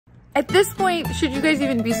At this point, should you guys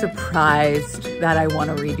even be surprised that I want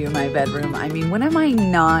to redo my bedroom? I mean, when am I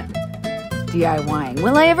not DIYing?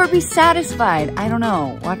 Will I ever be satisfied? I don't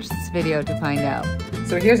know. Watch this video to find out.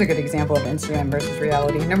 So here's a good example of Instagram versus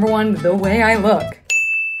reality. Number one, the way I look.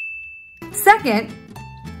 Second,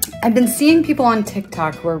 I've been seeing people on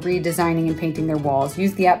TikTok who are redesigning and painting their walls,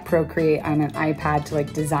 use the app Procreate on an iPad to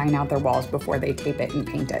like design out their walls before they tape it and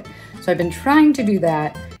paint it. So I've been trying to do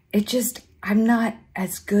that. I'm not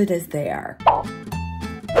as good as they are.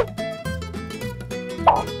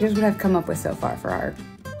 Here's what I've come up with so far for our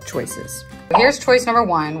choices. Here's choice number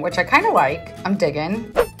one, which I kind of like. I'm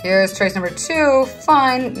digging. Here's choice number two,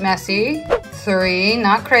 fun, messy. Three,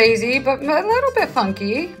 not crazy, but a little bit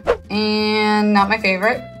funky. And not my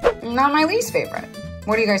favorite, not my least favorite.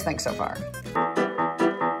 What do you guys think so far?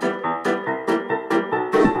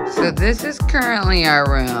 So this is currently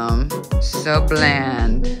our room. So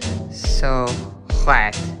bland, so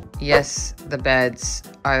flat. Yes, the beds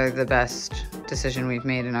are the best decision we've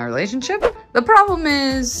made in our relationship. The problem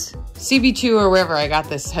is CB2 or wherever I got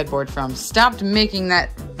this headboard from stopped making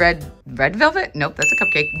that red velvet? Nope, that's a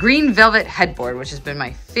cupcake. Green velvet headboard, which has been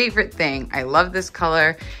my favorite thing. I love this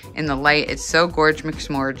color in the light. It's so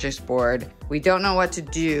gorgeous board. We don't know what to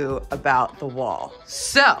do about the wall.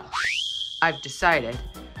 So I've decided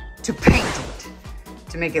to paint it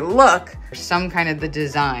to make it look some kind of the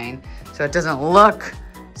design so it doesn't look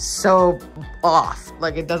so off.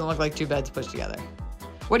 Like it doesn't look like two beds pushed together.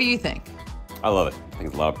 What do you think? I love it. I think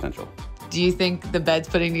it's a lot of potential. Do you think the beds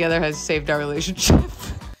putting together has saved our relationship?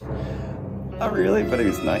 Not really, but it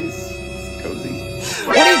was nice. It's cozy.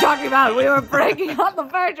 What are you talking about? We were breaking on the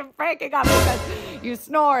verge of breaking up because you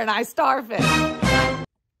snore and I starfish.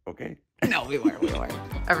 Okay. No, we weren't.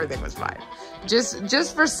 Everything was fine.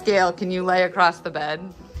 Just for scale, can you lay across the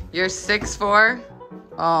bed? You're 6'4"?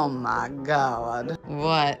 Oh my God.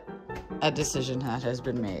 What a decision that has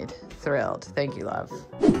been made. Thrilled. Thank you, love.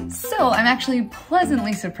 So I'm actually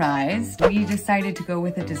pleasantly surprised. We decided to go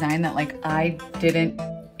with a design that like I didn't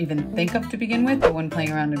even think of to begin with, but when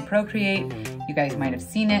playing around in Procreate, you guys might have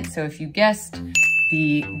seen it. So if you guessed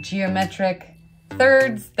the geometric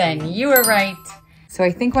thirds, then you were right. So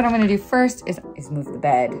I think what I'm gonna do first is move the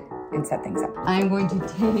bed and set things up. I'm going to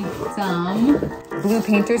take some blue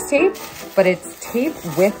painter's tape, but it's tape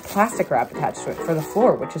with plastic wrap attached to it for the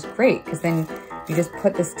floor, which is great because then you just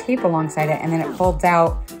put this tape alongside it and then it folds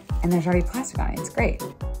out and there's already plastic on it. It's great.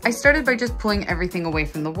 I started by just pulling everything away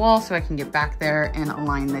from the wall so I can get back there and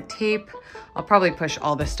align the tape. I'll probably push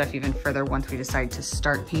all this stuff even further once we decide to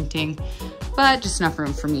start painting, but just enough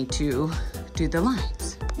room for me to do the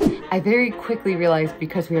lines. I very quickly realized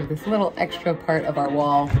because we have this little extra part of our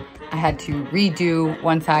wall, I had to redo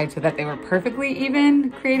one side so that they were perfectly even,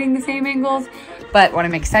 creating the same angles. But what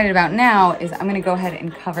I'm excited about now is I'm gonna go ahead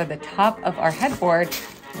and cover the top of our headboard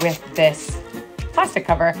with this plastic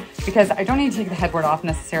cover because I don't need to take the headboard off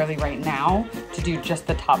necessarily right now to do just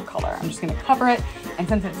the top color. I'm just gonna cover it, and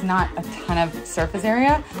since it's not a ton of surface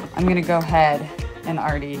area, I'm gonna go ahead and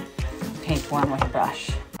already paint one with a brush.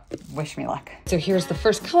 Wish me luck. So here's the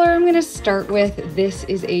first color I'm gonna start with. This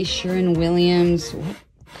is a Sherwin-Williams. What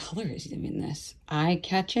color is it in this?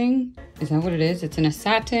 Eye-catching? Is that what it is? It's in a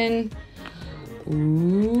satin.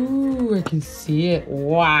 Ooh, I can see it.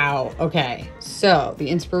 Wow. Okay, so the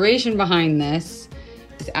inspiration behind this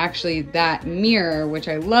is actually that mirror, which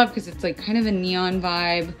I love because it's like kind of a neon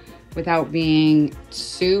vibe without being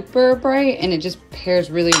super bright, and it just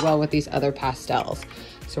pairs really well with these other pastels.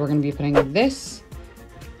 So we're gonna be putting this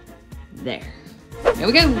there. Here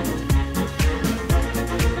we go.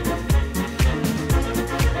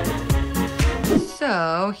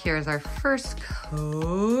 So here's our first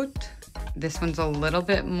coat. This one's a little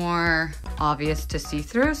bit more obvious to see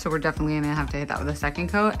through, so we're definitely gonna have to hit that with a second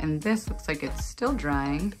coat. And this looks like it's still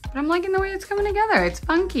drying, but I'm liking the way it's coming together. It's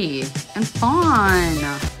funky and fun.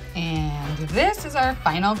 And this is our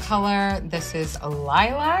final color. This is a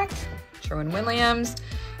lilac, Sherwin-Williams.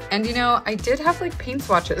 And you know, I did have like paint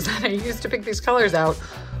swatches that I used to pick these colors out.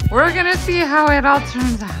 We're gonna see how it all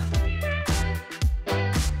turns out.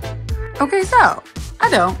 Okay, so I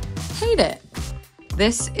don't hate it.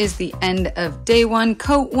 This is the end of day one,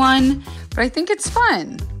 coat one, but I think it's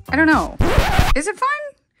fun. I don't know. Is it fun?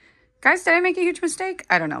 Guys, did I make a huge mistake?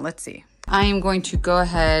 I don't know, let's see. I am going to go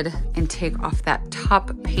ahead and take off that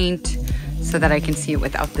top paint so that I can see it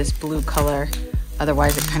without this blue color.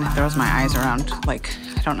 Otherwise, it kind of throws my eyes around. Like,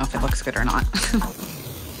 I don't know if it looks good or not.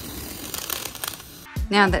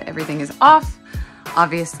 Now that everything is off,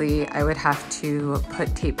 obviously I would have to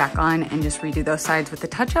put tape back on and just redo those sides with the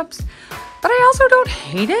touch-ups. But I also don't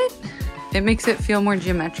hate it. It makes it feel more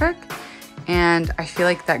geometric. And I feel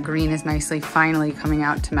like that green is nicely finally coming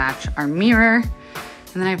out to match our mirror.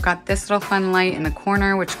 And then I've got this little fun light in the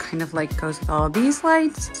corner, which kind of like goes with all of these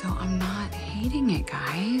lights. So I'm not hating it,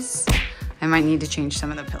 guys. I might need to change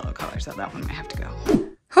some of the pillow colors, so that one might have to go.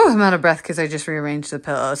 Whew, I'm out of breath because I just rearranged the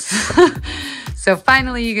pillows. So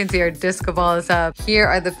finally you can see our disco ball is up. Here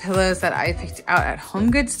are the pillows that I picked out at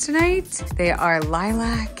HomeGoods tonight. They are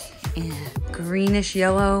lilac and greenish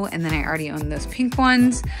yellow, and then I already own those pink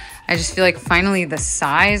ones. I just feel like finally the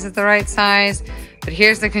size is the right size. But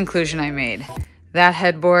here's the conclusion I made. That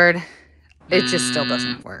headboard, it just still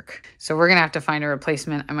doesn't work. So we're gonna have to find a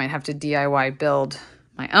replacement. I might have to DIY build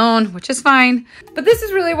my own, which is fine. But this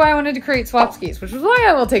is really why I wanted to create Swapskis, which is why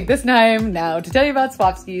I will take this time now to tell you about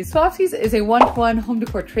Swapskis. Swapskis is a one-to-one home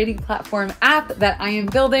decor trading platform app that I am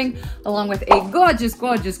building along with a gorgeous,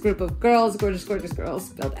 gorgeous group of girls, gorgeous, gorgeous girls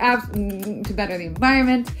build apps to better the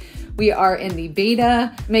environment. We are in the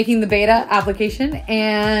beta, making the beta application,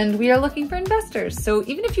 and we are looking for investors. So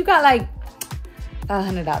even if you got like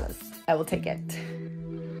 $100, I will take it.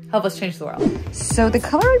 Help us change the world. So the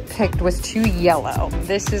color I picked was too yellow.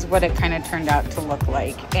 This is what it kind of turned out to look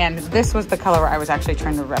like. And this was the color I was actually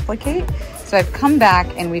trying to replicate. So I've come back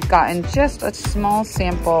and we've gotten just a small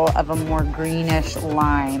sample of a more greenish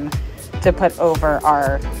lime to put over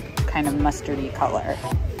our kind of mustardy color.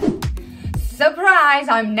 Surprise,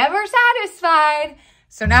 I'm never satisfied.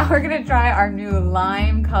 So now we're gonna try our new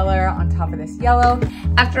lime color on top of this yellow.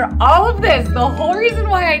 After all of this, the whole reason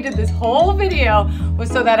why I did this whole video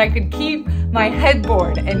was so that I could keep my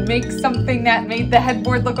headboard and make something that made the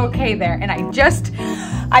headboard look okay there. And I just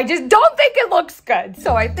don't think it looks good.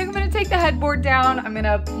 So I think I'm gonna take the headboard down. I'm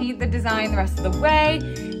gonna paint the design the rest of the way,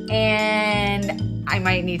 and I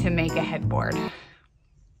might need to make a headboard.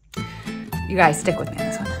 You guys stick with me on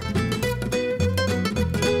this one.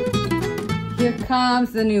 Here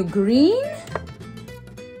comes the new green.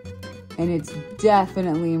 And it's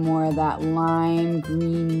definitely more of that lime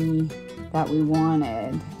greeny that we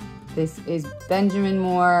wanted. This is Benjamin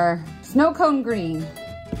Moore Snow Cone Green.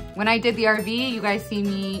 When I did the RV, you guys see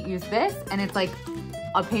me use this, and it's like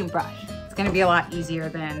a paintbrush. It's gonna be a lot easier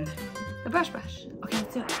than the brush. Okay,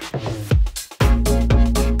 let's do it.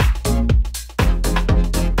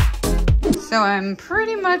 So I'm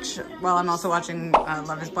pretty much, well, I'm also watching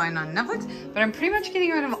Love is Blind on Netflix, but I'm pretty much getting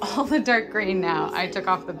rid of all the dark green now. I took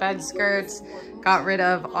off the bed skirts, got rid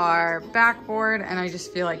of our backboard, and I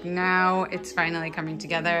just feel like now it's finally coming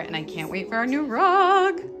together, and I can't wait for our new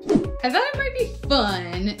rug. I thought it might be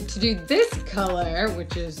fun to do this color,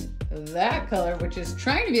 which is that color, which is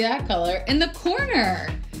trying to be that color, in the corner.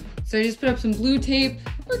 So I just put up some blue tape.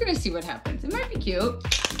 We're gonna see what happens. It might be cute.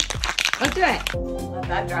 Let's do it. Let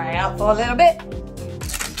that dry out for a little bit.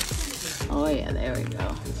 Oh yeah, there we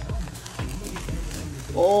go.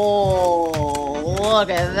 Oh,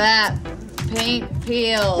 look at that paint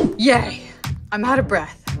peel. Yay, I'm out of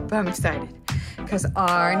breath, but I'm excited because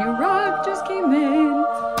our new rug just came in.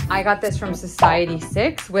 I got this from Society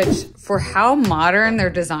 6, which for how modern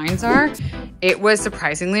their designs are, it was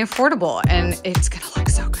surprisingly affordable, and it's gonna look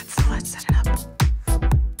so good, so let's set it up.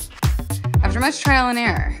 After much trial and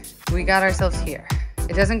error, we got ourselves here.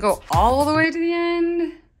 It doesn't go all the way to the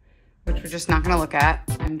end, which we're just not gonna look at.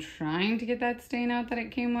 I'm trying to get that stain out that it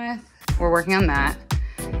came with. We're working on that.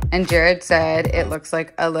 And Jared said it looks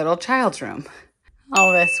like a little child's room.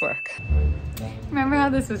 All this work. Remember how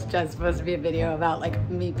this was just supposed to be a video about like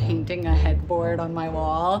me painting a headboard on my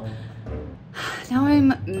wall? Now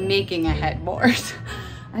I'm making a headboard.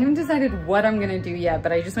 I haven't decided what I'm gonna do yet,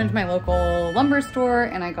 but I just went to my local lumber store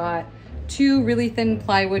and I got 2 really thin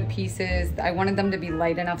plywood pieces. I wanted them to be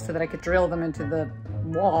light enough so that I could drill them into the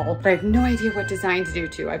wall, but I have no idea what design to do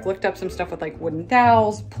too. I've looked up some stuff with like wooden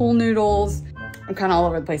dowels, pool noodles. I'm kind of all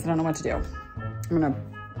over the place. I don't know what to do. I'm gonna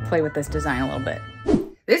play with this design a little bit.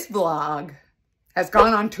 This vlog has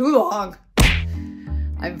gone on too long.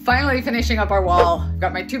 I'm finally finishing up our wall. I've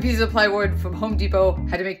got my 2 pieces of plywood from Home Depot.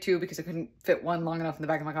 Had to make 2 because I couldn't fit one long enough in the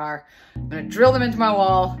back of my car. I'm gonna drill them into my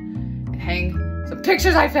wall and hang some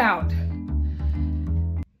pictures I found.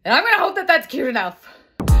 And I'm gonna hope that that's cute enough.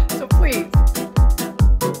 So please.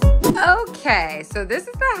 Okay, so this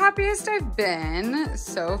is the happiest I've been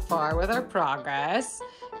so far with our progress.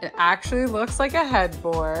 It actually looks like a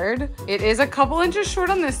headboard. It is a couple inches short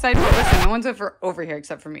on this side, but listen, no one's over here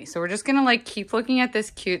except for me. So we're just gonna like keep looking at this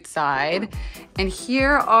cute side. And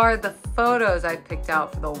here are the photos I picked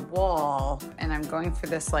out for the wall. And I'm going for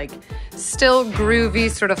this like still groovy,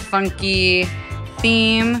 sort of funky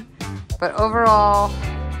theme. But overall,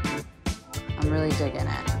 I'm really digging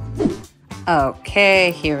it.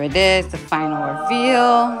 Okay, here it is, the final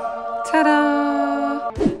reveal.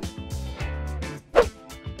 Ta-da!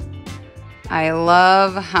 I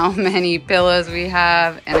love how many pillows we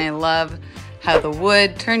have, and I love how the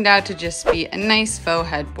wood turned out to just be a nice faux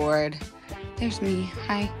headboard. There's me,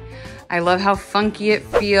 hi. I love how funky it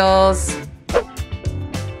feels.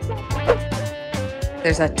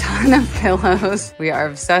 There's a ton of pillows. We are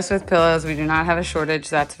obsessed with pillows. We do not have a shortage,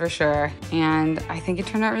 that's for sure. And I think it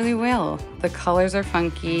turned out really well. The colors are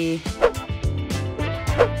funky.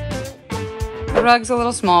 The rug's a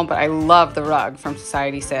little small, but I love the rug from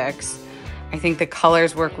Society 6. I think the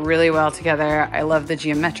colors work really well together. I love the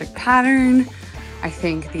geometric pattern. I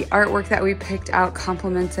think the artwork that we picked out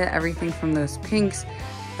complements it. Everything from those pinks,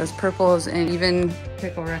 those purples, and even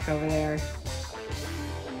Pickle Rick over there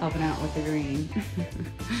helping out with the green.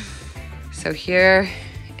 So here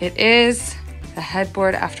it is. The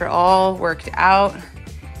headboard, after all, worked out.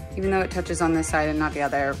 Even though it touches on this side and not the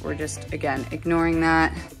other, we're just, again, ignoring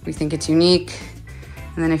that. We think it's unique.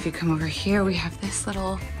 And then if you come over here, we have this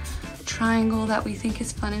little triangle that we think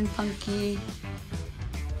is fun and funky.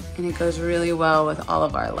 And it goes really well with all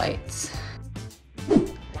of our lights.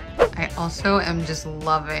 I also am just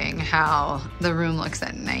loving how the room looks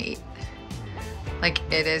at night. Like,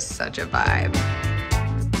 it is such a vibe.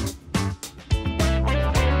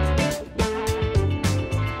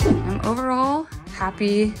 I'm overall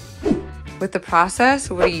happy with the process.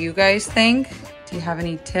 What do you guys think? Do you have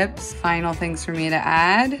any tips, final things for me to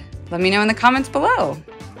add? Let me know in the comments below.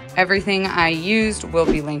 Everything I used will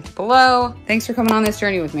be linked below. Thanks for coming on this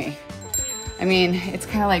journey with me. I mean, it's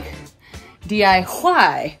kind of like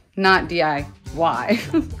DIY, not DIY.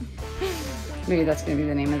 Maybe that's gonna be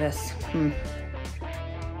the name of this.